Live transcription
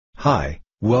Hi,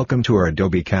 welcome to our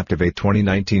Adobe Captivate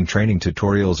 2019 training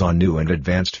tutorials on new and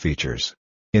advanced features.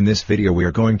 In this video we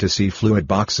are going to see Fluid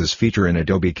Boxes feature in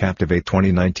Adobe Captivate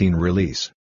 2019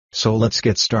 release. So let's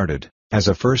get started. As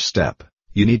a first step,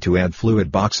 you need to add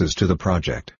Fluid Boxes to the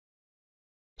project.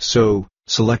 So,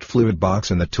 select Fluid Box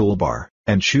in the toolbar,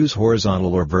 and choose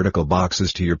horizontal or vertical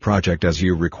boxes to your project as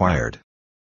you required.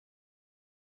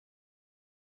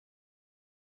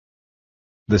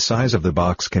 The size of the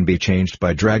box can be changed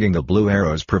by dragging the blue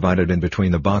arrows provided in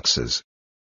between the boxes.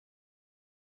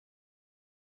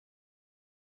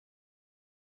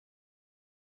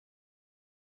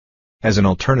 As an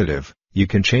alternative, you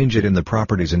can change it in the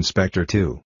Properties Inspector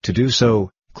too. To do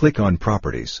so, click on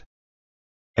Properties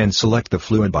and select the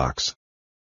Fluid Box.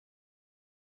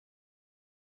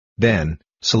 Then,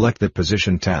 select the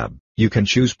Position tab. You can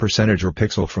choose percentage or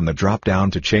pixel from the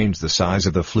drop-down to change the size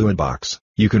of the fluid box.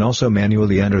 You can also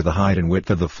manually enter the height and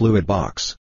width of the fluid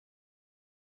box.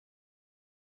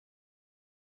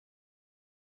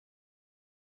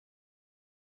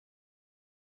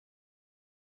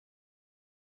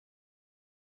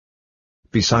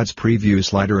 Besides Preview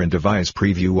Slider and Device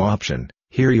Preview option,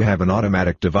 here you have an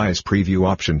automatic device preview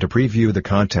option to preview the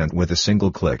content with a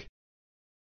single click.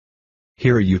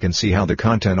 Here you can see how the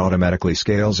content automatically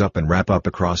scales up and wrap up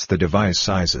across the device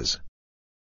sizes.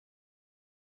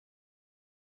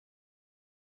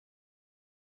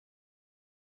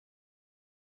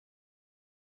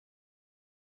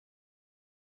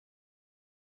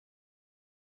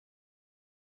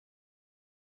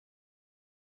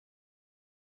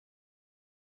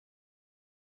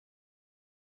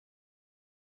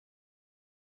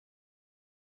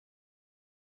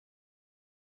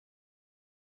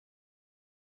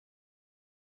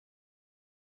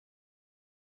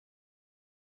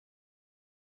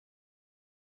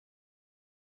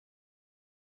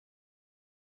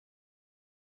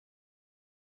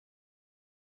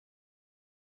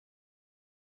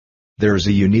 There is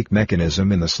a unique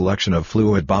mechanism in the selection of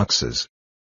fluid boxes.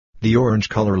 The orange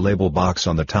color label box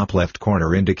on the top left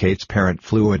corner indicates parent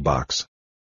fluid box.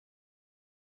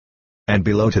 And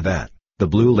below to that, the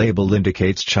blue label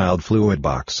indicates child fluid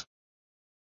box.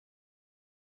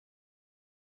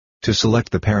 To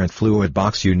select the parent fluid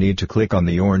box you need to click on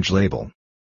the orange label.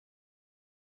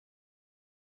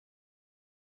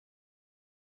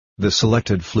 The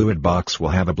selected fluid box will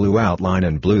have a blue outline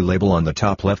and blue label on the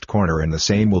top left corner, and the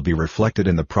same will be reflected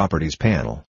in the Properties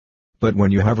panel. But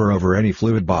when you hover over any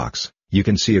fluid box, you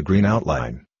can see a green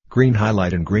outline, green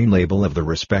highlight and green label of the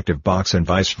respective box and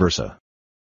vice versa.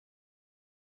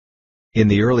 In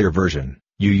the earlier version,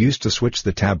 you used to switch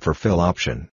the tab for Fill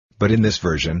option, but in this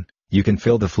version, you can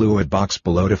fill the fluid box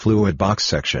below to Fluid Box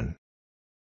section.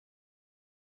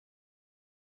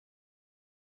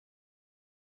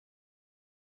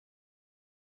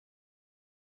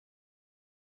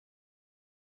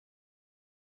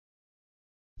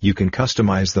 You can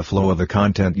customize the flow of the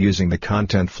content using the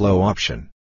Content Flow option.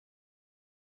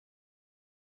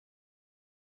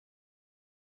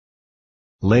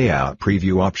 Layout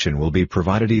Preview option will be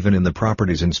provided even in the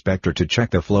Properties Inspector to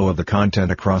check the flow of the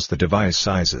content across the device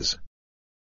sizes.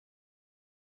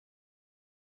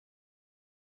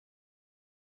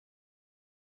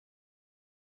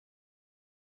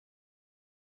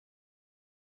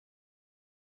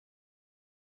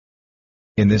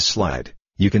 In this slide,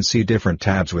 you can see different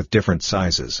tabs with different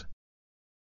sizes.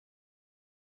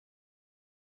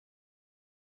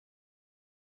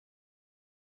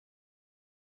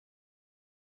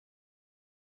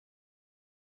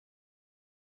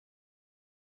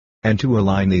 And to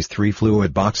align these three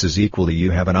fluid boxes equally, you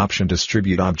have an option to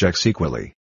distribute objects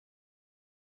equally.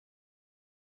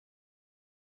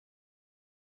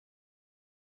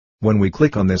 When we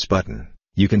click on this button,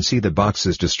 you can see the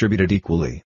boxes distributed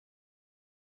equally.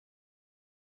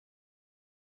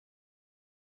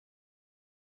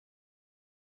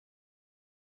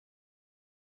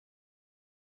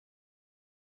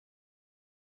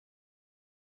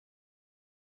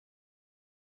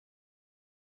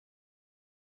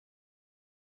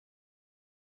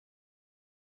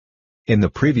 In the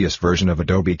previous version of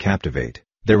Adobe Captivate,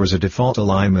 there was a default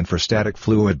alignment for static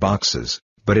fluid boxes,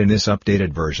 but in this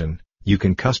updated version, you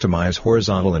can customize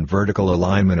horizontal and vertical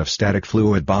alignment of static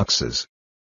fluid boxes.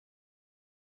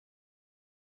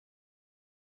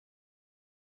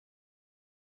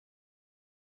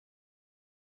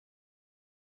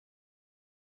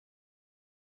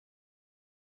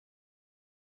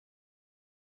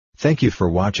 Thank you for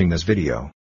watching this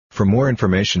video. For more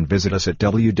information visit us at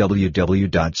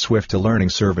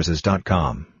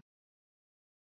www.swifttlearningservices.com.